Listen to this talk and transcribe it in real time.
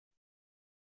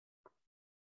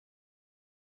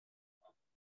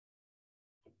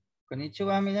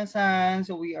Konnichiwa minasan.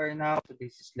 So we are now, so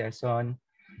this is lesson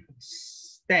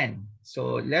 10.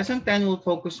 So lesson 10 will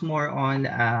focus more on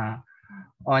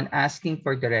asking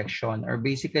for direction, or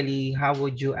basically how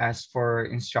would you ask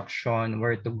for instruction,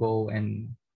 where to go,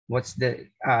 and what's the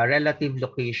relative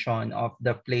location of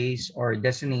the place or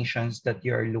destinations that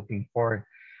you're looking for.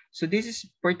 So this is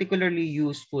particularly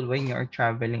useful when you're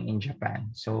traveling in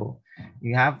Japan. So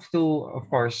you have to,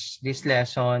 of course, this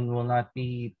lesson will not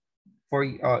be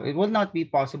it will not be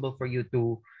possible for you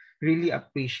to really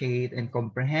appreciate and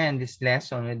comprehend this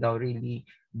lesson without really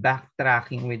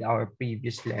backtracking with our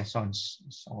previous lessons.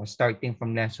 So starting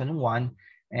from lesson 1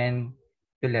 and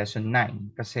to lesson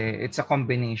 9, kasi it's a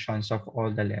combinations of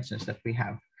all the lessons that we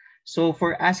have. So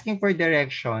for asking for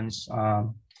directions,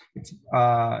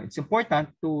 it's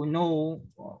important to know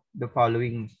the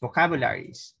following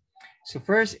vocabularies. So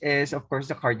first is, of course,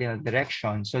 the cardinal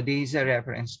direction. So these are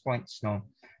reference points, no?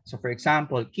 So for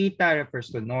example, Kita refers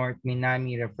to north,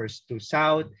 Minami refers to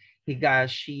south,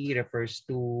 Higashi refers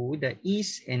to the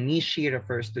east, and Nishi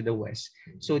refers to the west.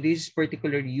 So this is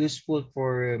particularly useful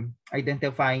for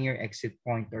identifying your exit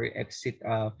point or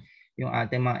yung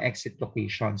ating mga exit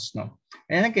locations, no?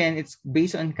 And again, it's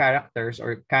based on characters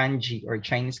or kanji or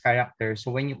Chinese characters.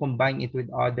 So when you combine it with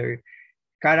other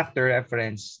character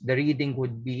reference, the reading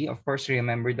would be, of course,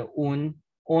 remember the on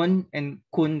and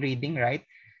kun reading, right?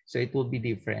 So it will be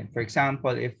different. For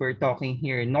example, if we're talking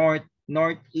here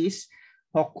northeast,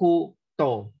 hoku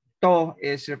to. To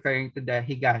is referring to the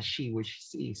Higashi, which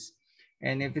is east.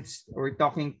 And if we're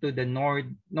talking to the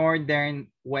northern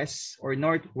west or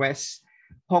northwest,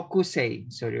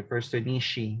 hokusei, so refers to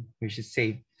Nishi, which is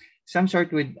say. Some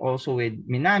sort with also with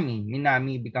Minami.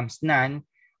 Minami becomes nan,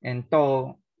 and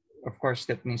to, of course,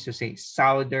 that means to say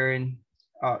southeast.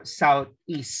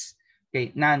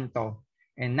 Okay, nanto.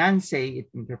 And nansei, it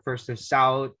refers to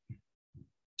southwestern.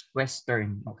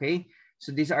 Okay?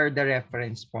 So these are the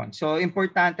reference points. So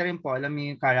importante rin po, alam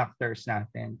niyo yung characters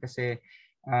natin. Kasi,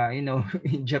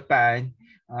 in Japan,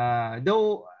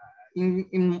 though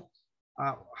in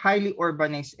highly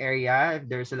urbanized area,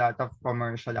 there's a lot of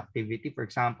commercial activity. For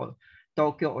example,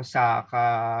 Tokyo,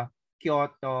 Osaka,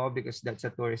 Kyoto, because that's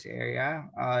a tourist area.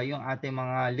 Yung ating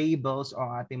mga labels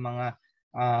o ating mga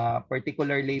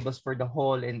particular labels for the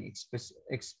hall and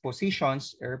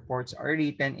expositions, airports are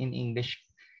written in English,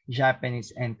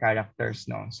 Japanese, and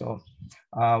characters, no? So,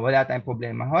 wala tayong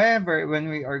problema. However, when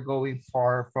we are going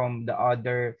far from the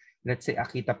other, let's say,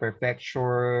 Akita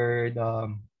Prefecture,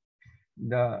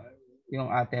 yung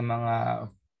ating mga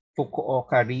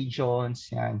Fukuoka regions,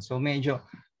 yan. So, medyo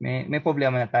may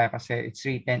problema na tayo kasi it's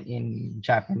written in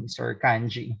Japanese or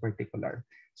kanji in particular.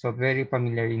 So very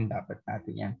familiar rin dapat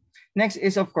natin yan. Next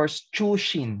is, of course,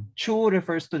 Chushin. Chu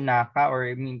refers to naka, or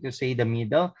I mean to say the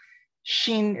middle.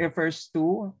 Shin refers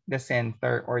to the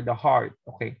center or the heart.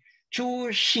 Okay.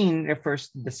 Chushin refers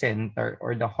to the center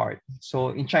or the heart. So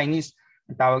in Chinese,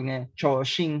 ang tawag niya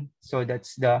Choshin. So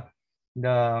that's the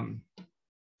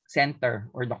center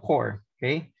or the core.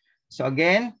 Okay. So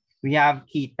again, we have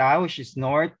Kita, which is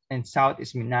north, and south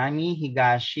is Minami.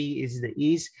 Higashi is the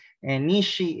east, and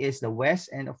Nishi is the west.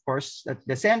 And of course, at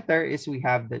the center is we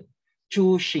have the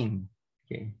Chushin.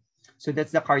 Okay, so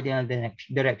that's the cardinal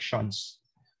directions.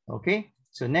 Okay,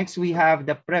 so next we have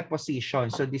the preposition.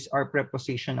 So these are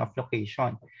preposition of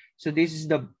location. So this is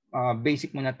the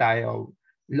basic muna tayo.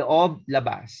 Loob,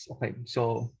 labas. Okay,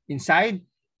 so inside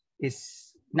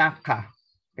is naka.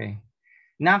 Okay.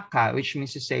 Naka, which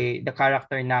means to say the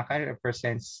character naka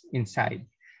represents inside.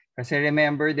 Kasi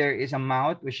remember, there is a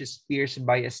mouth which is pierced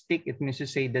by a stick. It means to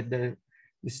say that the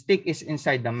stick is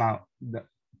inside the mouth.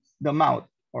 The mouth,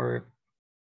 or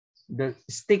the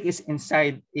stick is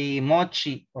inside a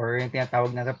mochi, or yung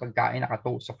tinatawag na pagkain,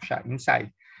 nakatusok siya inside.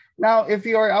 Now, if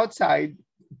you are outside,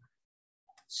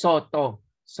 soto.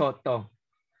 So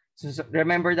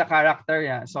remember the character,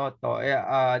 yeah, Soto.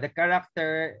 The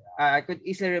character, I could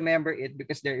easily remember it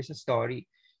because there is a story.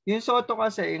 Yung Soto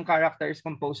kasi, yung character is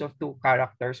composed of two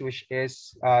characters, which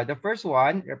is the first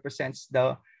one represents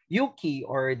the Yuki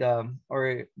or the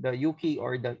Yuki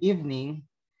or the evening.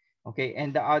 Okay,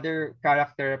 and the other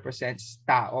character represents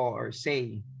Tao or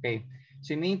Sei. Okay.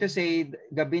 So you mean to say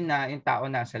gabi na yung tao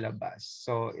nasa labas.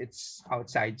 So it's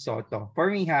outside Soto. For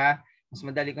me mas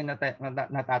madali ko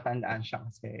natatandaan siya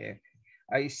kasi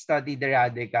I study the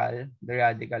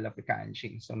radical of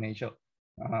kanji. So medyo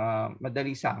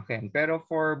madali sa akin. Pero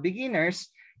for beginners,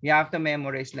 you have to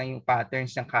memorize lang yung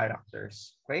patterns ng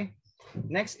characters. Okay?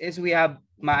 Next is we have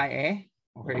mae.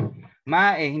 Okay.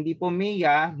 Mae, hindi po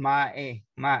Mia, mae.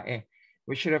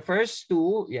 which refers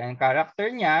to, yan,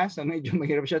 character niya. So medyo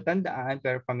mahirap siya tandaan,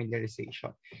 pero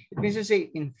familiarization. It means to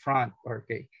say in front,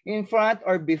 okay? In front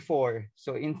or before.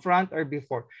 So in front or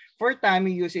before. For time,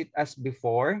 we use it as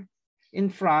before. In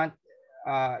front,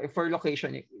 for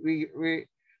location, we're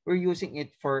using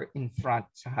it for in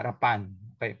front, sa harapan.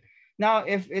 Okay. Now,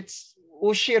 if it's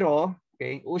ushiro,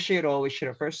 okay, ushiro, which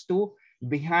refers to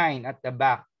behind, at the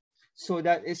back. So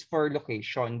that is for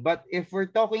location. But if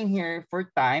we're talking here for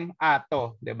time,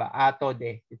 ato, diba? Ato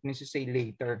de. It means to say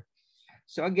later.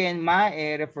 So again,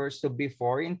 mae refers to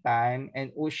before in time,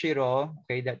 and ushiro,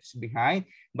 okay, that's behind.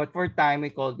 But for time, we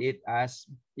called it as,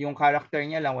 yung character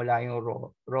niya lang, wala yung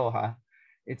ro ha.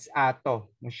 It's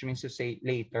ato, which means to say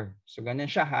later. So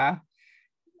ganun siya ha.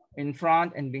 In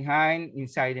front and behind,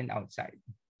 inside and outside.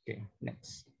 Okay,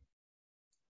 next.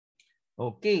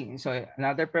 Okay, so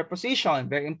another preposition,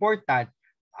 very important,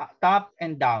 top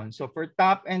and down. So for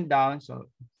top and down, so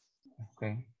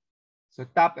okay. So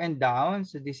top and down,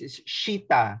 so this is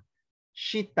shita,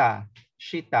 shita,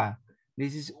 shita.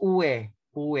 This is ue,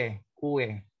 ue, ue.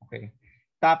 Okay.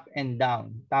 Top and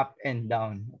down,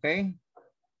 okay?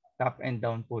 Top and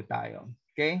down po tayo.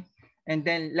 Okay? And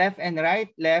then left and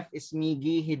right, left is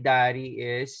migi, hidari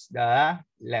is the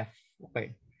left.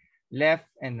 Okay. Left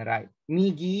and right.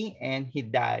 Migi and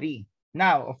hidari.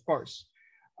 Now, of course,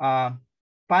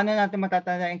 paano natin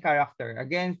matatanda yung character?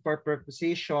 Again, for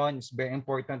preposition, it's very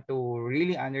important to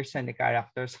really understand the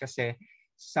characters kasi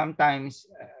sometimes,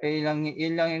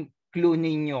 yun lang yung clue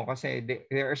ninyo kasi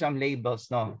there are some labels,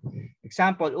 no?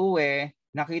 Example, uwe,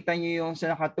 nakita nyo yung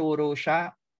sa nakaturo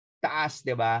siya, taas,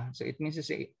 di ba? So it means to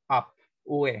say up,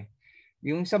 uwe.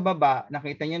 Yung sa baba,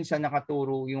 nakita nyo sa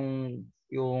nakaturo yung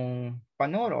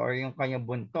panoro or yung kanyang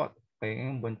buntot. Okay,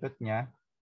 yung buntot niya.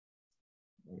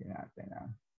 Ayan natin na.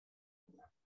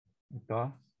 Ito,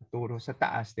 turo sa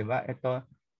taas, di ba? Ito,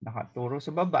 nakaturo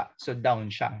sa baba. So down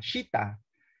siya. Shita.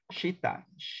 Shita.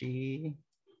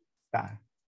 Shita.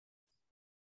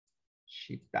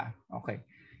 Shita. Okay.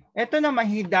 Ito naman,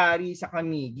 hidari sa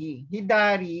kamigi.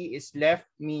 Hidari is left,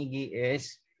 migi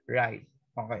is right.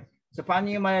 Okay. So,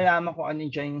 paano yung malalaman kung ano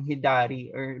dyan yung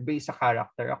hidari or based sa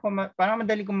character? Ako, parang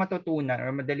madali kong matutunan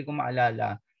or madali kong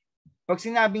maalala. Pag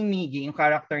sinabing migi, yung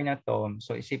character na to,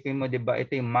 so isipin mo, di ba,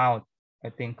 ito yung mouth,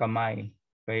 ito yung kamay.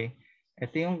 Okay?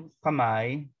 Ito yung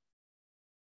kamay,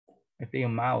 ito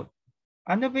yung mouth.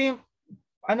 Ano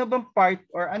bang part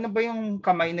or ano ba yung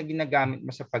kamay na ginagamit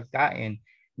mo sa pagkain?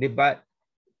 Di ba?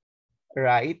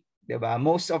 Right? Di ba?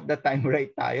 Most of the time,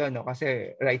 right tayo, no?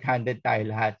 Kasi right-handed tayo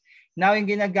lahat. Now, yung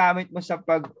ginagamit mo sa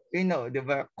di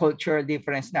ba, cultural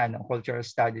difference na, no? Cultural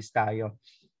studies tayo.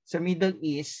 Sa Middle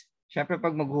East, syempre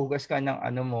pag maghugas ka ng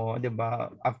ano mo, di ba,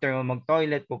 after mo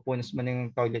mag-toilet, pupunas mo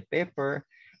ng toilet paper,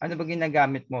 ano ba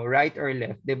ginagamit mo? Right or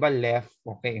left? Di ba left?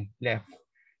 Okay, left.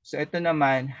 So, ito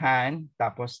naman, hand,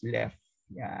 tapos left.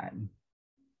 Yan.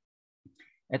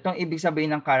 Itong ibig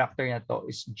sabihin ng character na to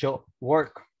is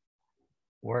work.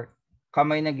 Work.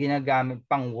 Kamay na ginagamit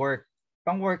pang work.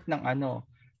 Pang work ng ano?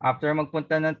 After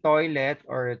magpunta ng toilet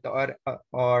or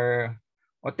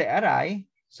tearay,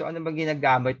 so ano ba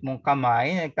ginagamit mong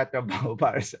kamay na nagtatrabaho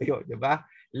para sa iyo, di ba?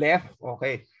 Left,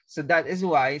 okay. So that is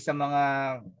why sa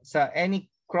any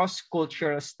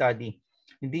cross-cultural study,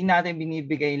 hindi natin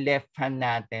binibigay left hand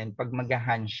natin pag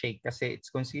mag-handshake kasi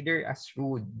it's considered as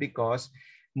rude because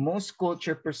most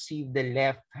culture perceive the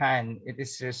left hand, it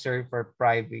is reserved for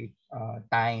private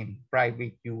time,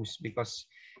 private use because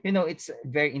it's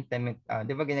very intimate.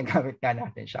 Di ba ginagamit nga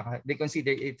natin siya? They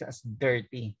consider it as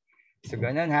dirty. So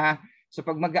ganun ha. So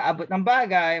pag mag-aabot ng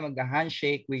bagay,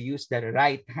 mag-handshake, we use the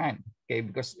right hand. Okay?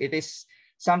 Because it is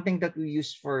something that we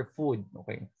use for food.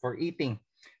 Okay? For eating.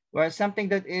 Well, something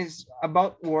that is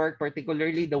about work,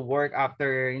 particularly the work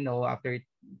after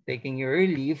taking your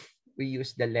leave, we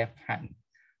use the left hand.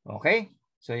 Okay?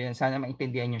 So yan, sana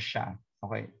maintindihan nyo siya.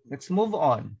 Okay? Let's move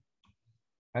on.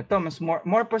 Ito, mas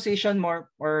more position, more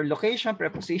or location,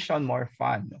 preposition, more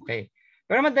fun. Okay.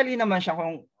 Pero madali naman siya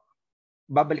kung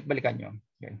babalik-balikan nyo.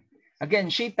 Okay.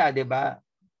 Again, shita, di ba?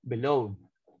 Below.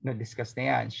 Na-discuss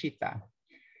na yan. Shita.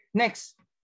 Next.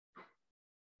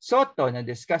 Soto,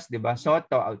 na-discuss, di ba?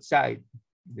 Soto, outside.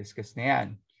 Discuss na yan.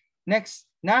 Next.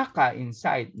 Naka,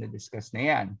 inside. Na-discuss na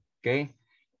yan. Okay.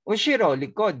 Ushiro,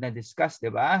 likod, na-discuss,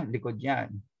 di ba? Likod yan.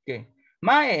 Okay.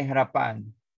 Mae, harapan.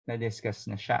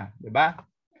 Na-discuss na siya. Di ba?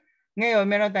 Ngayon,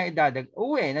 meron tayong idadagdag.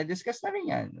 Uwe, na-discuss na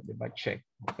rin yan. Diba? Check.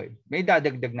 Okay. May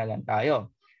dadagdag na lang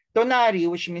tayo. Tonari,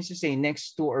 which means to say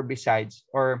next to or besides.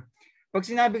 Or pag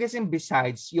sinabi kasi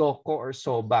besides, yoko or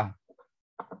soba.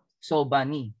 Soba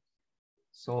ni.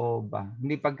 Soba.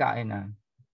 Hindi pagkain na.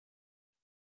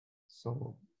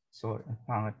 So, So, ang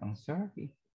pangat ng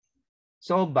sorry.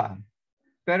 Soba.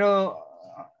 Pero,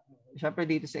 syempre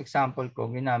dito sa example ko,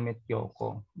 ginamit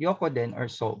Yoko. Yoko din or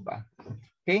soba.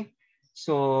 Okay?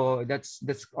 So, that's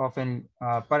often,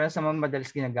 para sa mga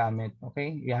madalas ginagamit. Okay?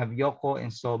 You have Yoko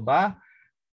and soba.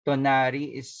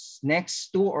 Tonari is next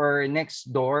to or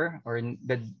next door or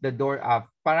the door up.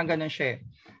 Parang ganun siya.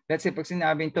 Let's say, pag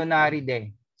sinabing tonari de.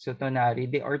 So, tonari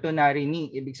de or tonari ni.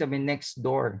 Ibig sabihin next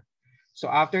door. So,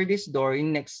 after this door,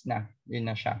 yung next na. Yun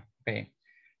na siya. Okay.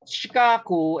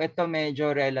 Chikaku, ito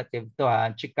medyo relative to ha.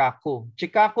 Chikaku.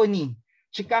 Chikaku ni.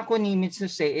 Chikaku ni means to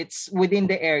say it's within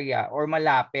the area or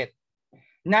malapit.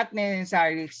 Not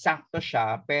necessarily sakto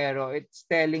siya, pero it's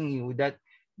telling you that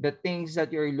the things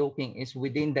that you're looking is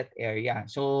within that area.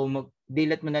 So,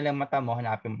 dilat mo na lang mata mo,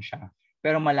 hanapin mo siya.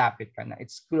 Pero malapit ka na.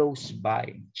 It's close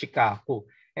by. Chikaku.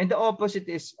 And the opposite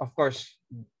is, of course,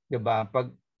 diba?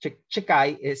 Pag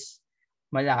chikay is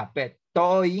malapit.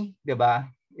 Toy, diba?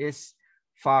 Is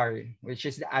far, which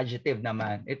is the adjective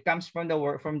naman. It comes from the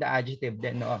word, from the adjective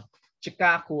then, no?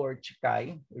 Chikaku or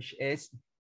chikay, which is,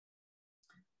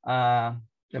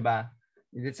 diba?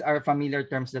 It's our familiar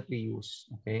terms that we use,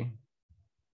 okay?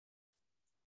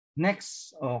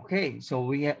 Next, okay, so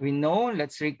we know,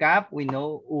 let's recap. We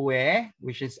know ue,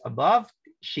 which is above,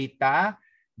 shita,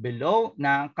 below,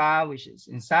 naka, which is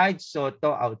inside,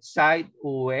 soto, outside,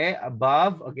 ue,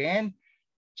 above, again,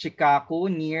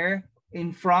 chikaku, near,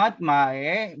 in front,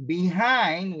 mae,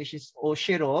 behind, which is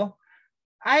oshiro,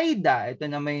 aida, ito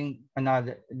naman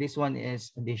another, this one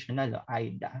is additional,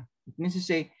 aida. It means to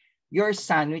say, you're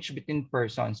sandwiched between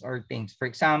persons or things. For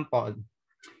example,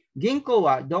 Ginko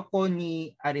wa doko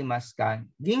ni arimasu ka?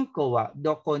 Ginko wa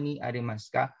doko ni arimasu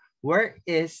ka? Where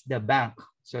is the bank?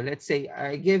 So let's say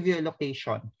I give you a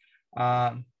location.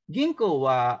 Ginko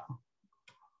wa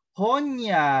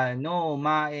Honya no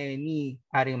mae ni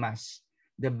arimasu.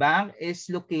 The bank is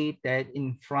located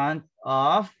in front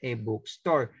of a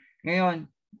bookstore. Ngayon,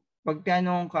 pag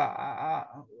tanong ka,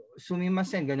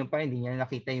 sumimasen, ganun pa, hindi niya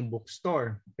nakita yung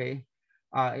bookstore. Okay?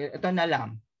 Ito na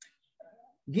lang.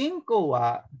 Ginko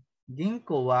wa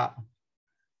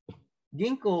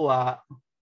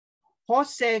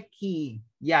Hoseki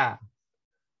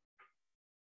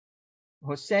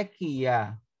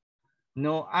ya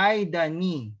no aida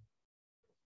ni,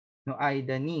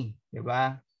 di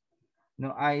ba?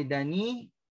 No aida ni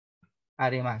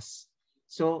arimasu.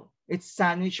 So it's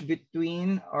sandwiched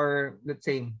between, or let's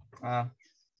say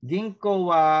ginko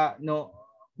wa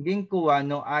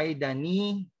no aida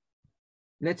ni,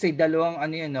 let's say dalawang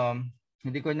ano yun, no?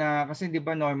 Hindi ko na, kasi di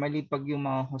ba normally pag yung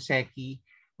mga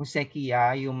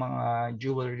Hosekiya, yung mga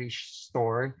jewelry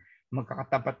store,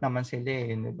 magkakatapat naman sila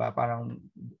eh, di ba? Parang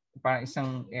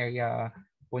isang area,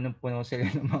 punong-puno sila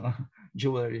ng mga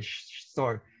jewelry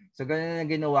store. So ganun na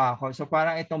ginawa ko. So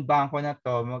parang itong bangko na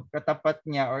to, magkatapat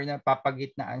niya or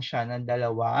napapagitnaan siya ng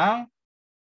dalawang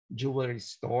jewelry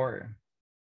store.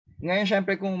 Ngayon,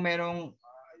 syempre kung merong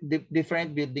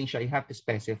different building siya, you have to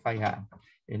specify ha.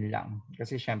 Yun lang.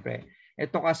 Kasi syempre,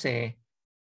 ito kasi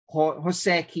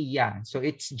Hosekiya. So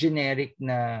it's generic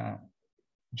na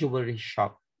jewelry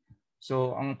shop.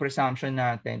 So ang presumption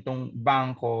natin, itong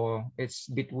bangko, it's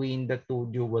between the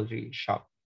two jewelry shop.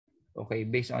 Okay,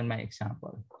 based on my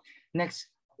example.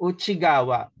 Next,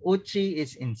 Uchigawa. Uchi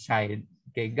is inside.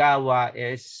 Okay, gawa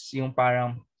is yung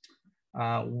parang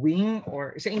wing,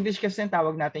 or sa English kasi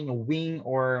tawag natin yung wing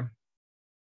or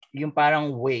yung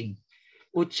parang way.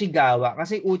 Uchigawa.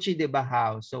 Kasi uchi, di ba,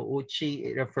 house? So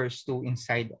uchi refers to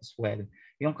inside as well.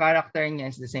 Yung character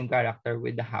niya is the same character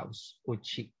with the house.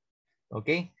 Uchi.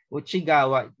 Okay?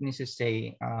 Uchigawa, it means to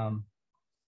say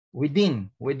within.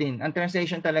 Ang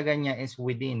translation talaga niya is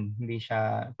within. Hindi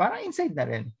siya, parang inside na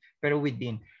rin, pero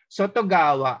within.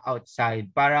 Sotogawa,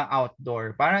 outside. Parang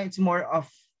outdoor. Parang it's more of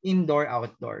indoor,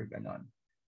 outdoor. Ganon.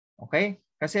 Okay?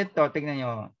 Kasi ito, tignan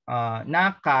nyo,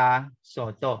 naka,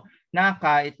 soto.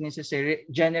 Naka, it means to say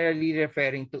generally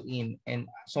referring to in, and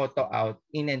soto out,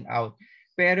 in and out.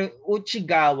 Pero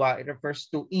uchigawa, it refers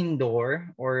to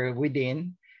indoor or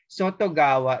within.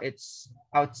 Sotogawa, it's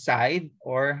outside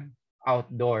or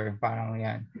outdoor. Parang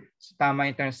yan. So tama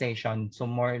yung translation. So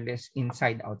more or less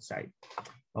inside, outside.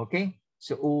 Okay?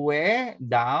 So ue,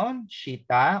 down,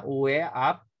 shita, ue,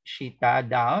 up, shita,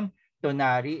 down.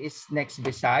 Tonari is next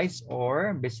besides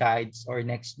or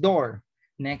next door.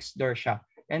 Next door siya.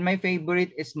 And my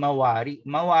favorite is mawari.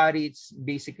 Mawari, it's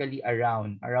basically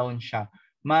around siya.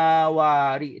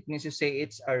 Mawari, it means to say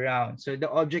it's around. So the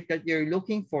object that you're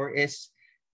looking for is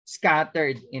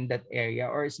scattered in that area,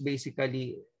 or it's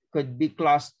basically could be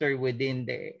clustered within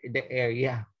the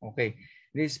area. Okay.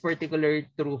 This is particularly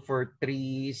true for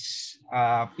trees,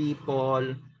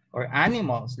 people, or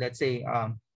animals. Let's say,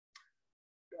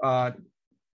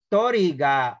 tori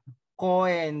ga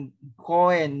koen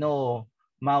no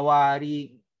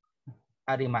mawari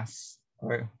arimasu.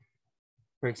 Or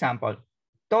for example,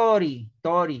 tori,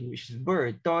 which is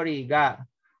bird, tori ga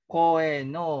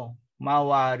koen no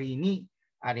mawari ni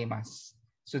arimasu.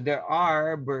 So there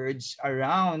are birds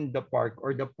around the park,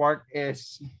 or the park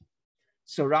is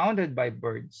surrounded by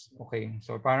birds. Okay,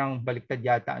 so parang baliktad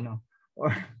yata, ano?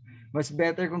 Or mas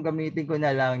better kung gamitin ko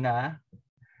na lang na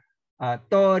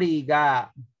tori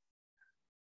ga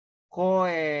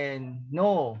koen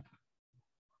no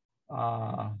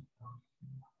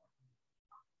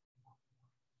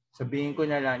sabihin ko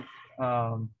na lang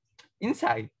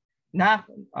inside na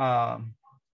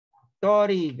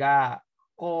tori ga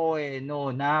koen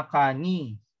no naka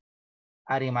ni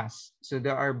arimasu. So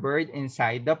there are birds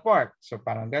inside the park. So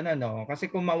parang gano'n, no?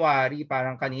 Kasi kung mawari,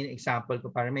 parang kanina example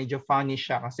ko, parang medyo funny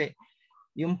siya kasi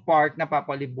yung park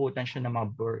napapalibutan siya ng mga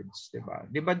birds, 'di ba?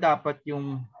 'Di ba dapat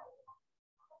yung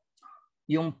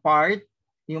part,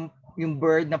 yung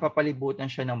bird napapalibutan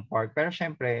siya ng park. Pero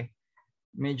syempre,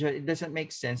 medyo it doesn't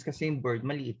make sense kasi yung bird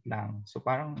maliit lang. So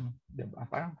parang, 'di ba?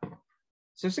 Parang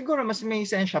so siguro mas may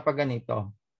sense siya pag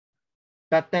ganito.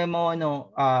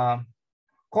 Tatemono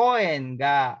koen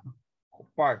ga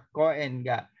park, koen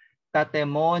ga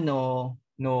tatemono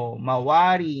no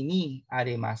mawari ni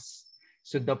arimasu.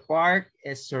 So the park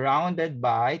is surrounded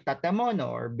by tatemono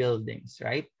or buildings,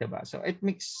 right? Diba? So it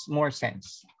makes more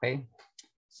sense. Okay.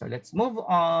 So let's move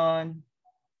on.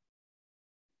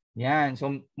 Yan.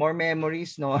 So more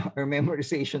memories, no? Or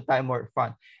memorization time, more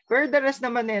fun. Pero the rest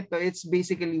naman nito, it's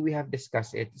basically, we have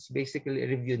discussed it. It's basically a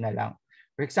review na lang.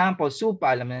 For example,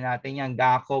 supa, alam na natin yan.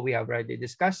 Gako, we have already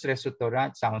discussed.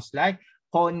 Restaurant sounds like.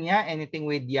 Honya, anything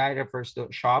with ya refers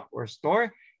to shop or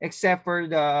store, except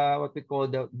for the, what we call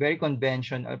the very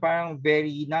conventional, parang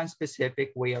very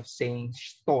non-specific way of saying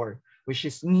store, which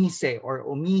is mise or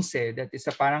umise. That is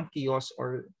a parang kiosk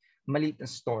or maliit na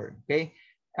store. Okay?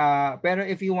 Pero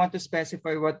if you want to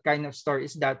specify what kind of store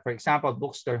is that, for example,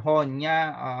 bookstore,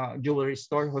 Honya, jewelry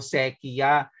store,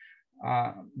 Hosekiya,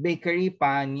 bakery,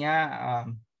 Panya,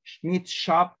 meat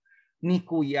shop,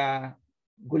 Nikuya,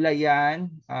 Gulayan,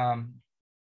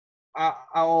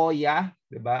 Aoya,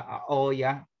 diba?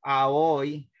 Aoya,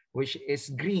 Aoy, which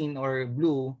is green or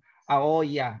blue.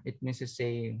 Aoya, it means to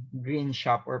say green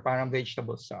shop or parang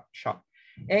vegetable shop.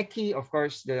 Eki, of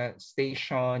course, the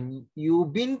station.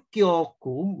 Yubin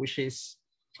Kyoku, which is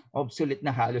obsolete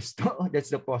na halos to. That's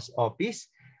the post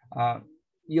office.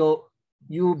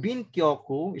 Yubin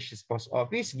Kyoku, which is post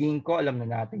office. Ginko, alam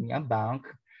na natin yan, bank.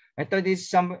 Ito, this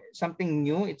is something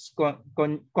new. It's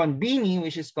konbini,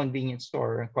 which is convenience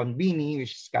store. Konbini,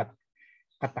 which is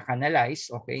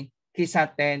katakanalized. Okay.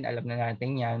 Kisaten, alam na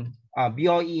natin yan.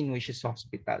 Byoin, which is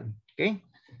hospital. Okay.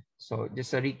 So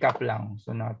just a recap lang.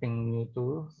 So nothing new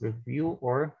to review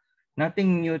or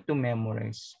nothing new to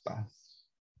memorize pa.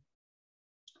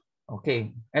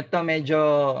 Okay. Ito medyo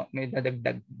may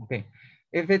dadagdag. Okay.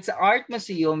 If it's art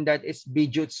museum, that is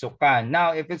Bijutsukan.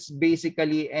 Now, if it's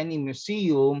basically any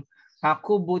museum,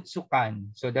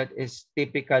 Hakubutsukan. So that is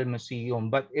typical museum.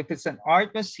 But if it's an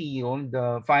art museum,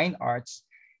 the fine arts,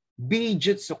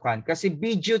 Bijutsukan. Kasi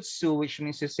Bijutsu, which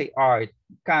means to say art,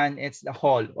 kan, it's the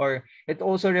hall. Or it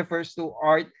also refers to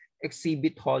art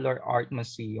exhibit hall or art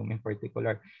museum in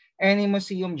particular. Any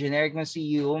museum, generic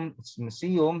museum, it's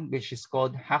museum, which is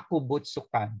called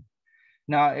Hakubutsukan.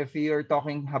 Now, if you're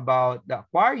talking about the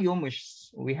aquarium, which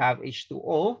we have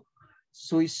H2O,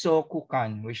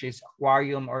 Suisokukan, which is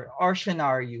aquarium or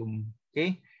oceanarium.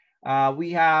 Okay.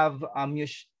 We have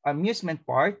amusement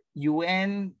park,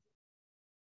 UNC,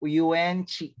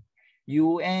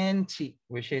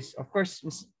 which is, of course,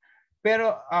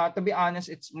 pero to be honest,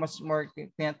 it's much more,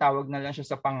 tinatawag na lang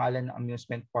siya sa pangalan ng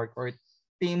amusement park or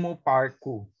Timu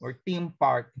Parku or Theme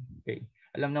Park. Okay.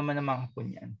 Alam naman ng mga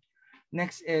Hapon yan.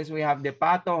 Next is we have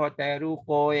Depato, Hoteru,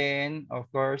 Koen,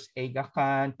 of course,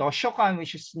 Eigakan, Toshokan,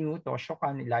 which is new,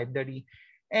 Toshokan Library,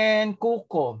 and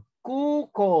Kuko.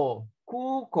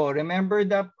 Remember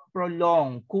the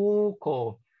prolong,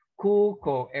 Kuko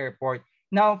Airport.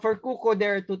 Now, for Kuko,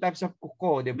 there are two types of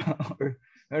Kuko, di ba?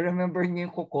 Remember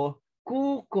niyo yung Kuko?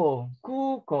 Kuko.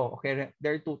 Okay,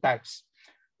 there are two types.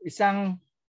 Isang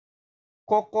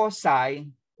Kokosai,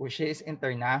 which is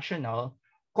international,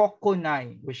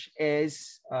 Kokonai, which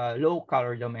is local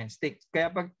or domestic. Kaya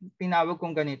pag tinawag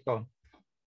kong ganito,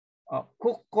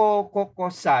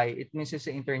 Kokosai, it means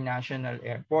it's an international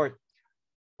airport.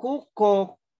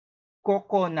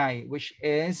 Kokonai, which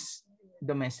is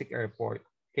domestic airport.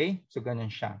 Okay? So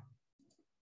ganun siya.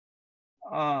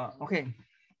 Okay.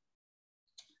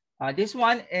 This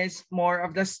one is more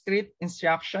of the street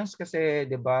instructions kasi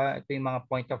 'di ba ito yung mga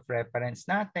point of reference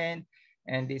natin,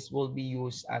 and this will be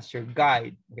used as your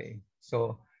guide. Okay,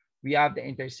 so we have the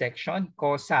intersection,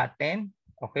 Kosaten.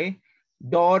 Okay,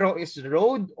 Doro is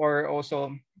road, or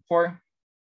also for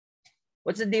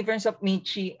what's the difference of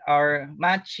Michi or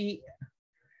Machi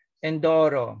and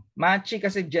Doro? Machi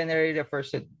kasi generally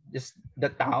refers to just the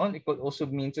town. It could also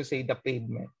mean to say the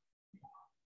pavement.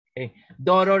 Okay.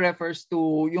 Doro refers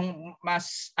to yung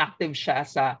mas active siya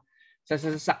sa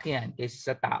sasakyan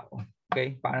kaysa sa tao.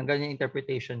 Okay? Parang ganyan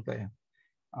interpretation ko.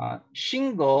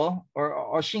 Shingo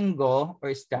or Shingo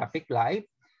or is traffic light.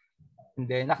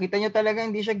 And then nakita nyo talaga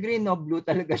hindi siya green, no? Blue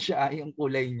talaga siya yung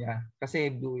kulay niya.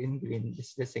 Kasi blue and green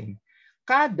is the same.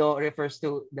 Kado refers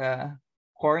to the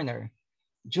corner.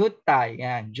 Jutay,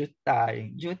 yan,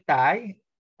 jutay. Jutay,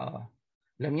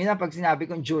 alam niyo na pag sinabi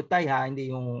kong jutay ha,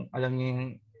 hindi yung, alam niyo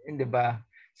yung, 'di ba?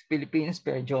 Sa Pilipinas,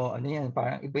 medyo, ano yan,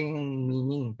 parang iba yung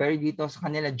meaning. Pero dito sa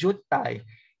kanila, jutay,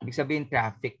 ibig sabihin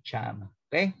traffic jam.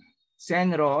 Okay?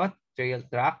 Senro, trail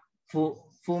track.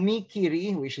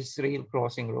 Fumikiri, which is rail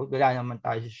crossing road. Wala naman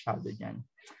tayo sa shadow dyan.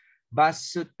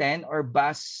 Basuten or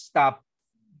bus stop.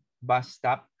 Bus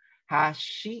stop.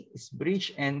 Hashi is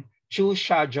bridge, and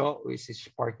Chushajo, which is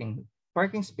parking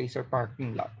space or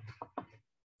parking lot.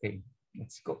 Okay,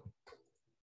 let's go.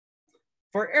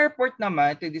 For airport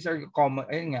naman, these are common,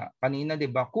 ayun nga, kanina, di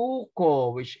ba?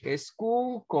 Kuko, which is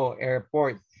Kuko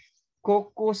Airport.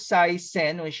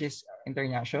 Kokusaisen, which is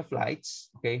international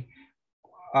flights. Okay.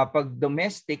 Pag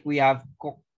domestic, we have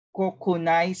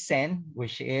Kokunaisen,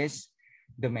 which is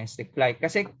domestic flight.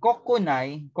 Kasi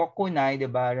Kokunai, di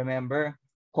ba? Remember,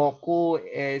 Koku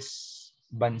is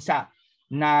bansa.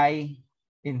 Nai,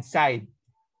 inside.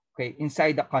 Okay,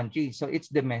 inside the country. So it's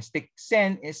domestic.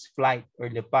 Sen is flight or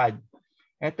lipad.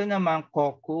 Ito naman,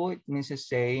 Koku, it means to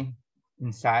say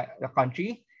inside the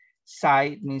country.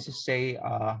 Sai means to say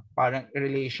parang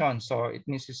relation. So it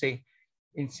means to say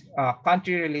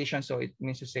country relation. So it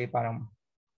means to say parang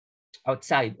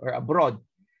outside or abroad.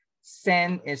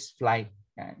 Sen is flight.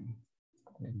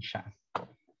 Yan siya.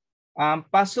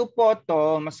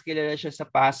 Pasupoto, mas kilala siya sa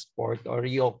passport or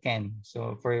ryoken.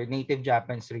 So for native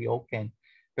Japanese, ryoken.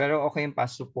 Pero okay yung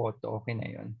pasupoto, okay na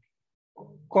yun.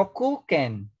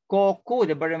 Kokuken. Koku,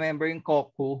 diba remember yung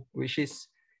koku, which is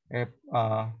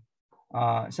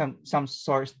some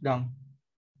source lang.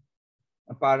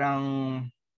 Parang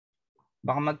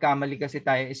baka magkamali kasi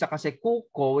tayo. Isa kasi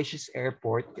Kuko, which is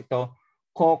airport. Ito,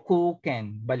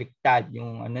 Kokuken. Baliktad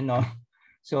yung ano, no?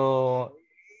 So,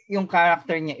 yung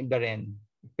character niya iba rin.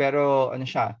 Pero ano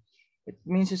siya, it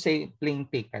means to say plane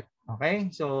ticket.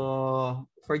 Okay? So,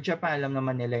 for Japan, alam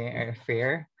naman nila yung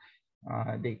airfare.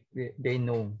 They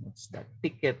know what's that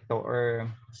ticket to, or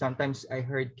sometimes I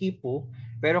heard kipu,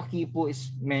 pero kipu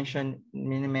is mention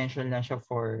lang siya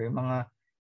for mga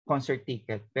concert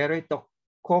ticket. Pero ito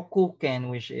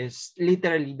kokuken, which is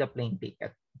literally the plane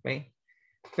ticket. Okay?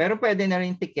 Pero pwede na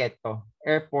rin tiketo,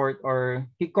 airport or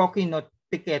hikoki no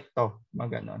tiketo,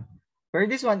 mga ganon. Pero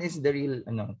this one is the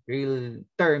real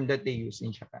term that they use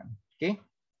in Japan. Okay?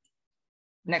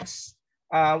 Next.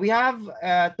 We have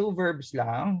two verbs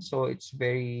lang, so it's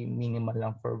very minimal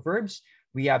lang for verbs.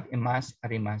 We have imas,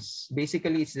 arimas.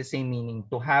 Basically, it's the same meaning,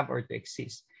 to have or to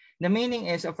exist. The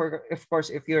meaning is, of course,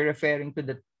 if you're referring to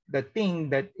the thing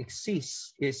that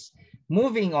exists is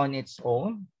moving on its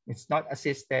own, it's not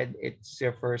assisted, it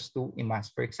refers to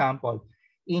imas. For example,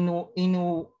 inu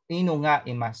nga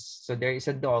imas. So there is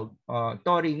a dog.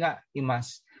 Tori nga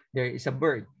imas. There is a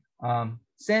bird.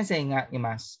 Sensei nga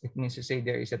imas, it means to say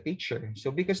there is a teacher. So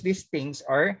because these things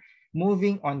are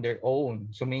moving on their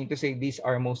own, so meaning to say these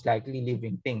are most likely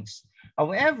living things.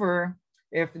 However,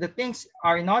 if the things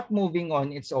are not moving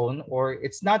on its own, or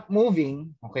it's not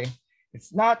moving, okay, it's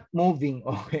not moving,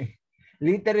 okay,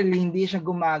 literally hindi siya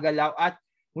gumagalaw at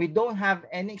we don't have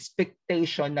any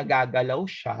expectation na gagalaw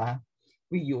siya,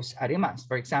 we use arimas.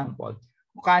 For example,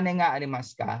 kung nga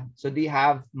arimas ka, so do you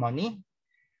have money?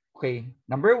 Okay,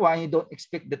 number one, you don't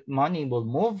expect that money will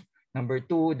move. Number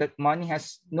two, that money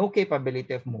has no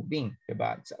capability of moving.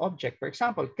 Diba? It's an object. For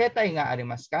example, ketay nga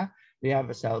arimas ka, we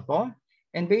have a cell phone.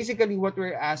 And basically what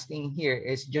we're asking here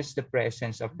is just the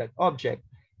presence of that object.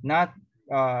 Not,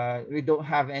 we don't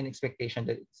have any expectation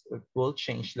that it will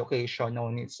change location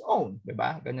on its own.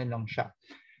 Diba? Ganun lang siya.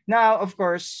 Now, of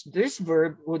course, this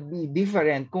verb would be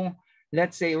different kung,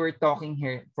 let's say, we're talking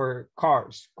here for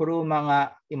cars. Kuruma nga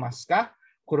imas ka,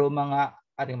 kuruma nga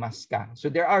arimas ka. So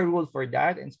there are rules for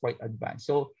that, and it's quite advanced.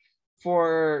 So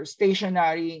for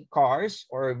stationary cars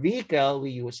or vehicle,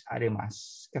 we use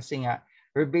arimas. Kasi nga,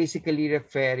 we're basically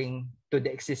referring to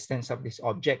the existence of this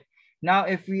object. Now,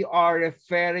 if we are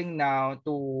referring now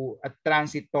to a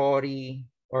transitory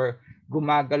or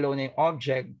gumagalaw na yung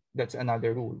object, that's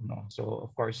another rule. No? So,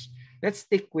 of course, let's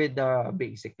stick with the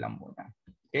basic lang muna.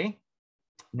 Okay?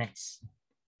 Next.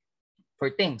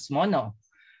 For things, mono.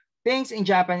 Things in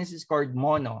Japanese is called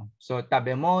mono. So,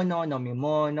 tabemono,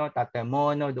 nomimono,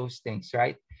 tatemono, those things,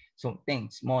 right? So,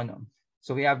 things, mono.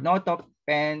 So, we have noto,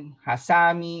 pen,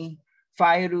 hasami,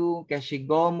 fairu,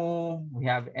 keshigomu. We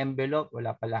have envelope,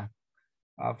 wala pala.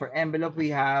 For envelope, we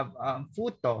have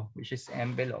futo, which is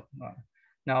envelope.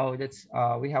 Now, that's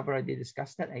we have already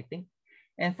discussed that, I think.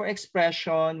 And for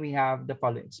expression, we have the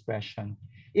following expression.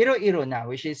 Iro-iro na,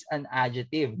 which is an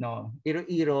adjective. No,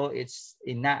 iro-iro, it's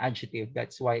a na adjective.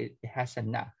 That's why it has a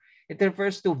na. It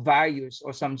refers to various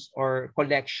or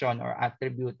collection or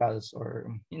attributals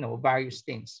or various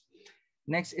things.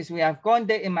 Next is we have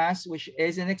konde imas, which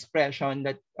is an expression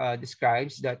that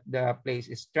describes that the place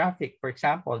is traffic. For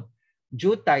example,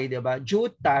 jutay, diba?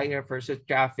 Jutay refers to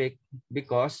traffic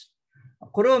because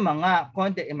kuruma nga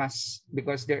konde imas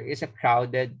because there is a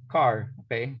crowded car,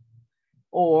 okay?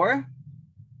 Or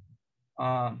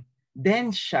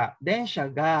densha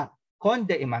ga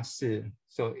konde imasu.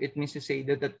 So it means to say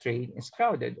that the train is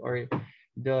crowded or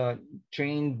the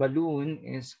train balloon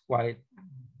is quite,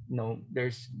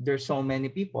 there's so many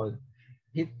people.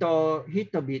 Hito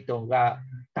bito ga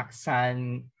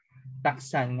taksan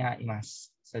nga imas.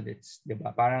 So that's,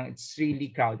 diba? Parang it's really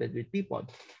crowded with people.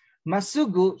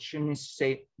 Masugu means to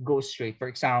say go straight. For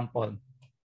example,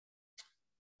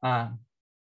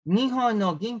 Nihon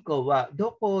no ginko wa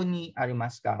doko ni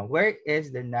arimasu ka? Where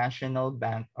is the National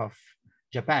Bank of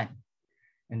Japan?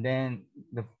 And then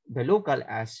the local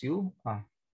asks you,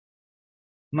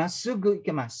 masugu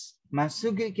ikimasu.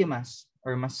 Masugu ikimasu.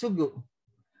 Or masugu.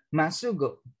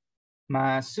 Masugu.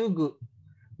 Masugu.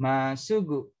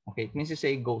 Masugu. Okay, it means to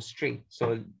say go straight.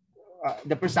 So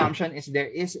the presumption is there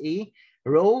is a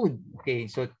road. Okay,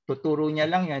 so tuturo niya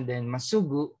lang yan. Then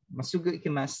masugu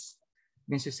ikimasu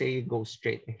means to say go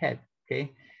straight ahead.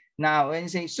 Okay. Now when you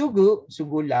say sugu,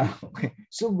 sugu lang. Okay.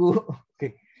 Sugu.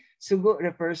 Okay. Sugu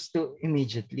refers to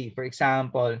immediately. For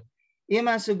example,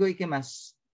 ima sugu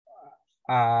ikimasu.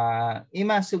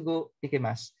 Ima sugu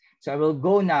ikimasu. So I will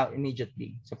go now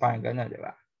immediately. So parang gano'n, di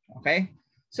ba? Okay?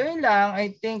 So yun lang, I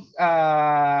think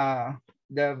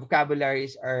the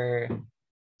vocabularies are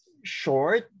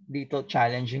short, little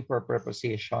challenging for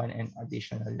preposition and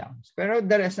additional lang. Pero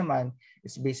the rest naman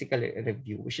is basically a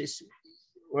review, which is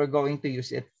we're going to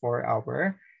use it for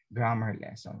our grammar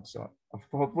lesson. So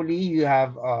hopefully you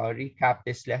have recapped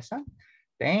this lesson.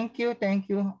 Thank you.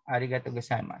 Arigato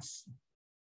gozaimasu.